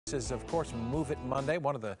This is, of course, Move It Monday.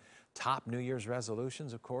 One of the top New Year's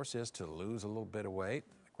resolutions, of course, is to lose a little bit of weight.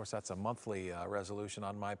 Of course, that's a monthly resolution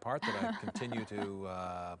on my part that I continue to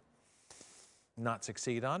not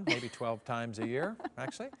succeed on, maybe 12 times a year,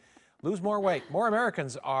 actually. Lose more weight. More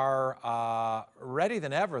Americans are ready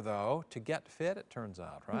than ever, though, to get fit, it turns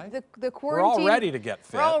out, right? The quarantine, we're all ready to get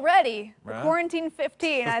fit. We're all ready. Right? The quarantine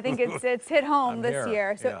 15, I think it's hit home this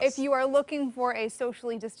year. So yes. if you are looking for a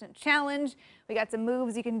socially distant challenge, we got some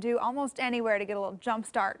moves you can do almost anywhere to get a little jump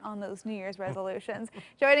start on those New Year's resolutions.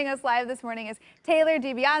 Joining us live this morning is Taylor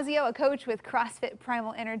DiBiasio, a coach with CrossFit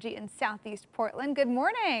Primal Energy in Southeast Portland. Good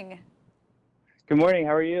morning. Good morning.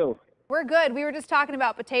 How are you? We're good. We were just talking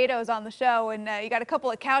about potatoes on the show, and you got a couple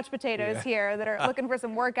of couch potatoes here that are looking for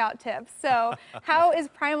some workout tips. So how is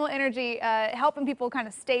Primal Energy helping people kind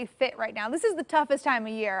of stay fit right now? This is the toughest time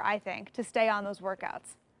of year, I think, to stay on those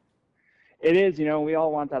workouts. It is. You know, we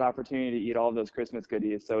all want that opportunity to eat all of those Christmas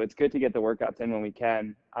goodies, so it's good to get the workouts in when we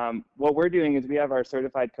can. What we're doing is we have our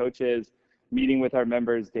certified coaches meeting with our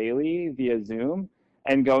members daily via Zoom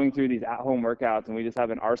and going through these at-home workouts, and we just have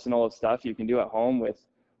an arsenal of stuff you can do at home with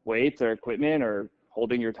weights or equipment or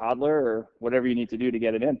holding your toddler or whatever you need to do to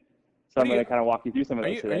get it in. So I'm going to kind of walk you through some of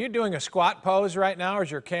those today. Are you doing a squat pose right now, or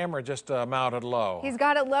is your camera just mounted low? He's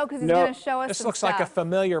got it low because he's going to show us This some looks stuff. like a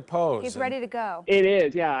familiar pose. He's ready to go. It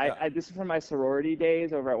is, yeah. This is from my sorority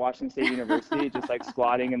days over at Washington State University, just like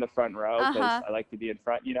squatting in the front row because I like to be in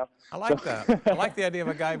front, you know. I like that. I like the idea of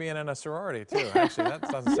a guy being in a sorority too. Actually, that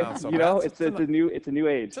doesn't sound so bad. You know, it's a new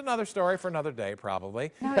age. It's another story for another day,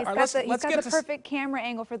 probably. No, he's got the perfect camera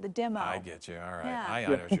angle for the demo. I get you. All right. Yeah. I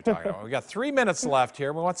know what you're talking about. We got 3 minutes left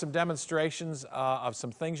here. We want some demonstrations of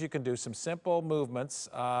some things you can do, some simple movements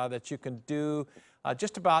that you can do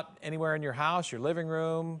just about anywhere in your house, your living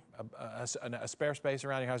room, a spare space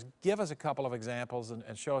around your house. Give us a couple of examples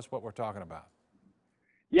and show us what we're talking about.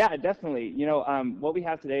 Yeah, definitely. You know, what we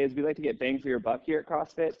have today is we like to get bang for your buck here at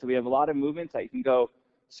CrossFit. So we have a lot of movements that you can go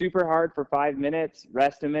super hard for 5 minutes,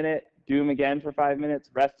 rest a minute, do them again for 5 minutes,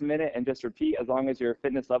 rest a minute, and just repeat as long as your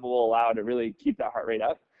fitness level will allow to really keep that heart rate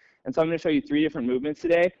up. And so I'm going to show you 3 different movements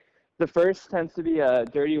today. The first tends to be a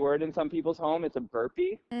dirty word in some people's home. It's a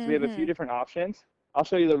burpee. So we have a few different options. I'll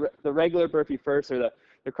show you the regular burpee first, or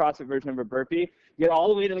the CrossFit version of a burpee. You get all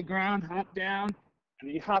the way to the ground, hop down, and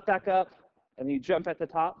then you hop back up, and then you jump at the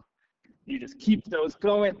top. You just keep those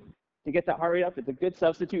going to get that heart rate up. It's a good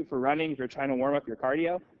substitute for running if you're trying to warm up your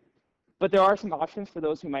cardio. But there are some options for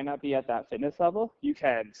those who might not be at that fitness level. You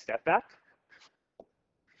can step back,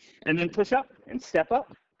 and then push up and step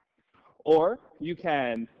up. Or you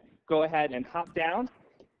can go ahead and hop down,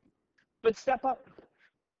 but step up.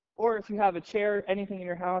 Or if you have a chair, anything in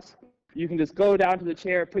your house, you can just go down to the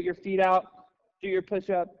chair, put your feet out, do your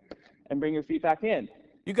push-up, and bring your feet back in.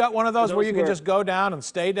 You got one of those where you can just go down and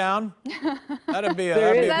stay down? That'd be a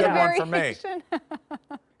good one for me.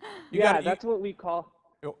 That's what we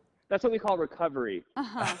call recovery.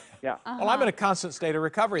 Yeah. Well, I'm in a constant state of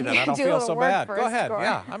recovery then. I don't feel so bad. Go ahead.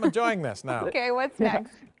 Yeah, I'm enjoying this now. Okay, what's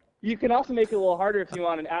next? You can also make it a little harder if you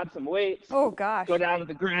want to add some weights. Oh, gosh. Go down to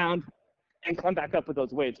the ground and come back up with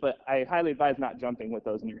those weights, but I highly advise not jumping with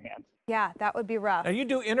those in your hands. Yeah, that would be rough. Now, you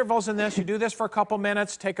do intervals in this. You do this for a couple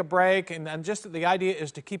minutes, take a break, and just the idea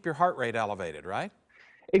is to keep your heart rate elevated, right?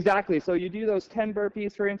 Exactly. So you do those 10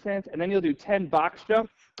 burpees, for instance, and then you'll do 10 box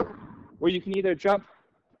jumps, where you can either jump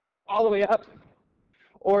all the way up,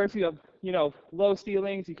 or if you have, you know, low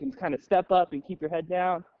ceilings, you can kind of step up and keep your head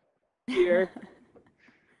down here.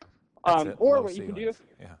 Or what you can do,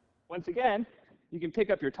 once again, you can pick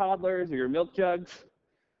up your toddlers or your milk jugs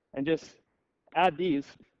and just add these.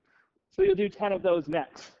 So you'll do 10 of those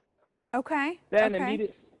next. Okay. Then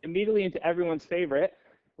immediately into everyone's favorite,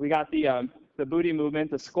 we got the booty movement,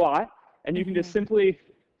 the squat, and you can just simply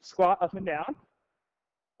squat up and down.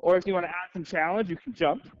 Or if you want to add some challenge, you can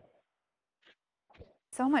jump.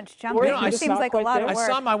 So much jumping. It seems like a lot of work. I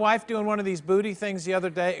saw my wife doing one of these booty things the other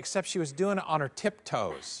day, except she was doing it on her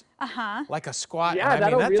tiptoes. Like a squat. Yeah, and I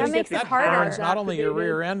mean, that makes it harder. Burns not only your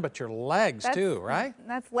rear end, but your legs too, right?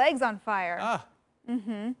 That's legs on fire.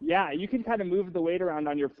 Yeah, you can kind of move the weight around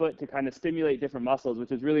on your foot to kind of stimulate different muscles,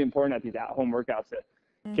 which is really important at these at-home workouts to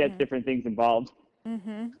get different things involved.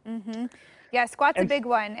 Yeah, squat's a big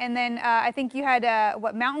one. And then I think you had,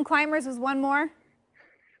 mountain climbers was one more?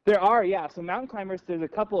 There are, yeah. So mountain climbers,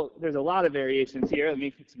 there's a lot of variations here. Let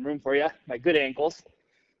me make some room for you, my good ankles.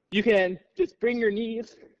 You can just bring your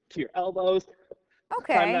knees to your elbows,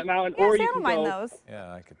 climb that mountain, or you I can don't mind go, those.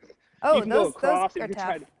 Yeah, I could. Oh, you can those go across are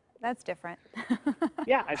tough. That's different.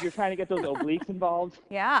 Yeah, if you're trying to get those obliques involved.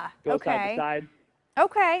 Yeah, go side to side.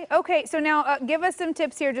 Okay, okay. So now give us some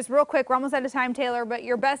tips here, just real quick. We're almost out of time, Taylor, but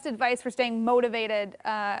your best advice for staying motivated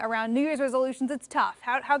around New Year's resolutions. It's tough.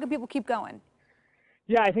 How can people keep going?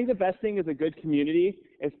 Yeah, I think the best thing is a good community.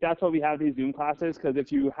 That's why we have these Zoom classes, because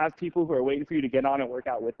if you have people who are waiting for you to get on and work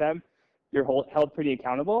out with them, you're held pretty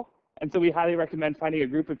accountable. And so we highly recommend finding a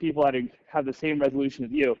group of people that have the same resolution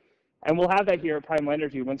as you. And we'll have that here at Primal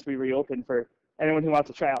Energy once we reopen for anyone who wants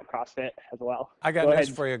to try out CrossFit as well. I got Go news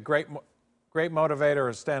ahead. for you. Great motivator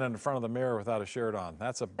is standing in front of the mirror without a shirt on.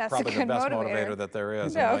 That's probably the best motivator that there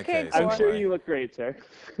is in my case. I'm sure anyway. you look great, sir.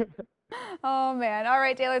 Oh, man. All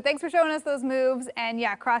right, Taylor, thanks for showing us those moves. And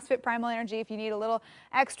yeah, CrossFit Primal Energy, if you need a little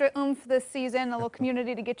extra oomph this season, a little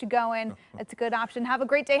community to get you going, it's a good option. Have a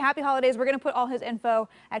great day. Happy holidays. We're going to put all his info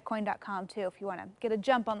at coin.com, too, if you want to get a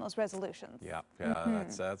jump on those resolutions. Yeah,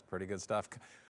 that's pretty good stuff.